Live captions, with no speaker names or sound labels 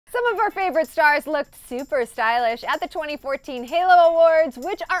Some of our favorite stars looked super stylish at the 2014 Halo Awards,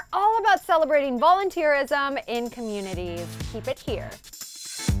 which are all about celebrating volunteerism in communities. Keep it here.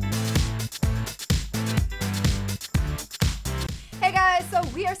 Hey guys, so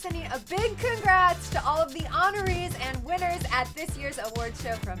we are sending a big congrats to all of the honorees and winners at this year's awards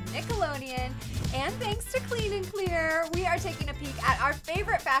show from Nickelodeon. And thanks to Clean and Clear, we are taking a peek at our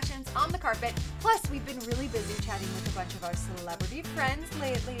favorite fashions on the carpet. Plus, we've been really busy chatting with a bunch of our celebrity friends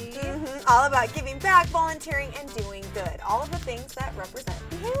lately. All about giving back, volunteering, and doing good. All of the things that represent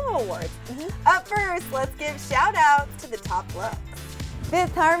the Halo Awards. Up first, let's give shout outs to the top looks.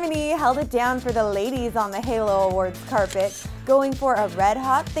 Fifth Harmony held it down for the ladies on the Halo Awards carpet, going for a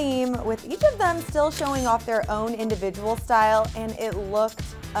red-hot theme, with each of them still showing off their own individual style, and it looked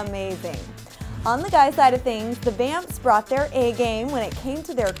amazing. On the guy side of things, the Vamps brought their A-game when it came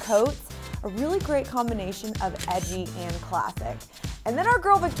to their coats, a really great combination of edgy and classic. And then our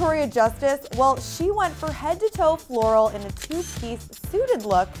girl Victoria Justice, well, she went for head-to-toe floral in a two-piece suited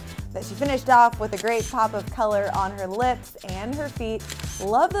look that she finished off with a great pop of color on her lips and her feet.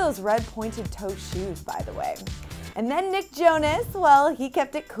 Love those red pointed toe shoes, by the way. And then Nick Jonas, well, he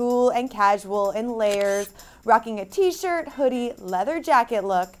kept it cool and casual in layers, rocking a t-shirt, hoodie, leather jacket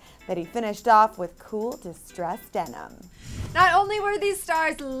look that he finished off with cool distressed denim. Not only were these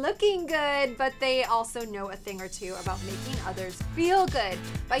stars looking good, but they also know a thing or two about making others feel good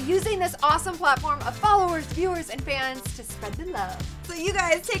by using this awesome platform of followers, viewers, and fans to spread the love. So you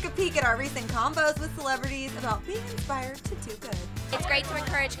guys take a peek at our recent combos with celebrities about being inspired to do good. It's great to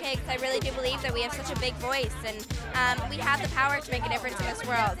encourage kids. I really do believe that we have such a big voice, and we have the power to make a difference in this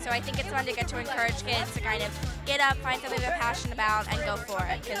world. So I think it's fun to get to encourage kids to kind of get up, find something they're passionate about, and go for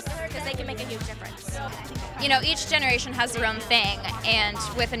it, because they can make a huge difference. You know, each generation has their own thing, and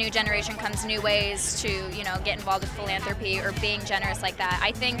with a new generation comes new ways to, you know, get involved with philanthropy or being generous like that.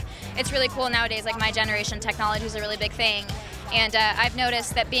 I think it's really cool nowadays. Like my generation, technology is a really big thing. And I've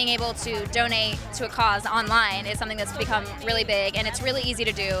noticed that being able to donate to a cause online is something that's become really big, and it's really easy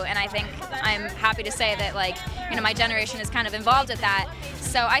to do. And I think I'm happy to say that, like, you know, my generation is kind of involved at that.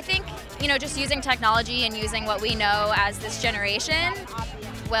 So I think, you know, just using technology and using what we know as this generation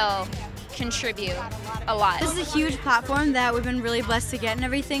will contribute a lot. This is a huge platform that we've been really blessed to get and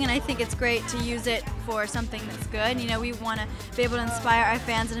everything, and I think it's great to use it for something that's good. You know, we want to be able to inspire our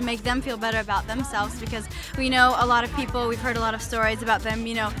fans and to make them feel better about themselves, because we know a lot of people, we've heard a lot of stories about them,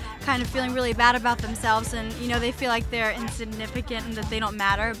 you know, kind of feeling really bad about themselves, and, you know, they feel like they're insignificant and that they don't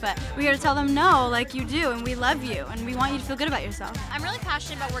matter, but we're here to tell them, no, like, you do, and we love you, and we want you to feel good about yourself. I'm really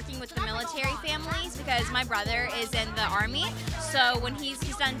passionate about working with the military families because my brother is in the Army, so when he's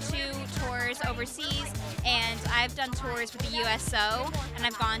done 2 tours overseas, and I've done tours with the USO, and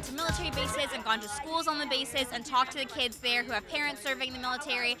I've gone to military bases and gone to schools on the bases and talked to the kids there who have parents serving in the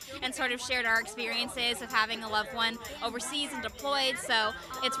military, and sort of shared our experiences of having a loved one overseas and deployed. So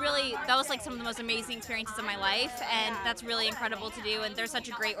it's really, that was like some of the most amazing experiences of my life, and that's really incredible to do, and they're such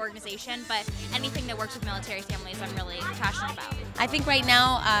a great organization. But anything that works with military families, I'm really passionate about. I think right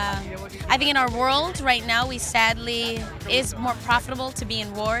now, I think in our world right now, we sadly, is more profitable to be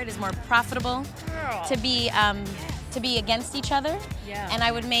in war. It is more profitable to be against each other, and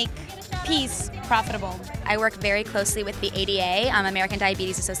I would make peace profitable. I work very closely with the ADA, American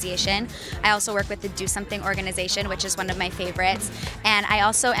Diabetes Association. I also work with the Do Something organization, which is one of my favorites. And I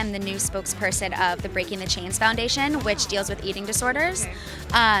also am the new spokesperson of the Breaking the Chains Foundation, which deals with eating disorders.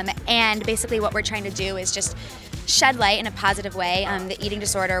 And basically what we're trying to do is just shed light in a positive way. The eating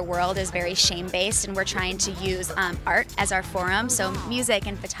disorder world is very shame-based, and we're trying to use art as our forum, so music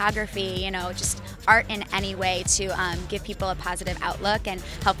and photography, you know, just art in any way to give people a positive outlook and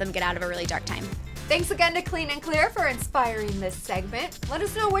help them get out of a really dark time. Thanks again to Clean and Clear for inspiring this segment. Let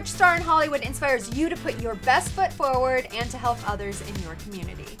us know which star in Hollywood inspires you to put your best foot forward and to help others in your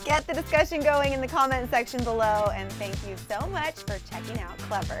community. Get the discussion going in the comment section below, and thank you so much for checking out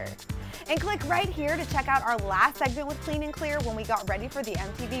Clevver. And click right here to check out our last segment with Clean and Clear when we got ready for the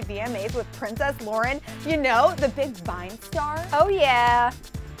MTV VMAs with Princess Lauren. You know, the big Vine star. Oh yeah.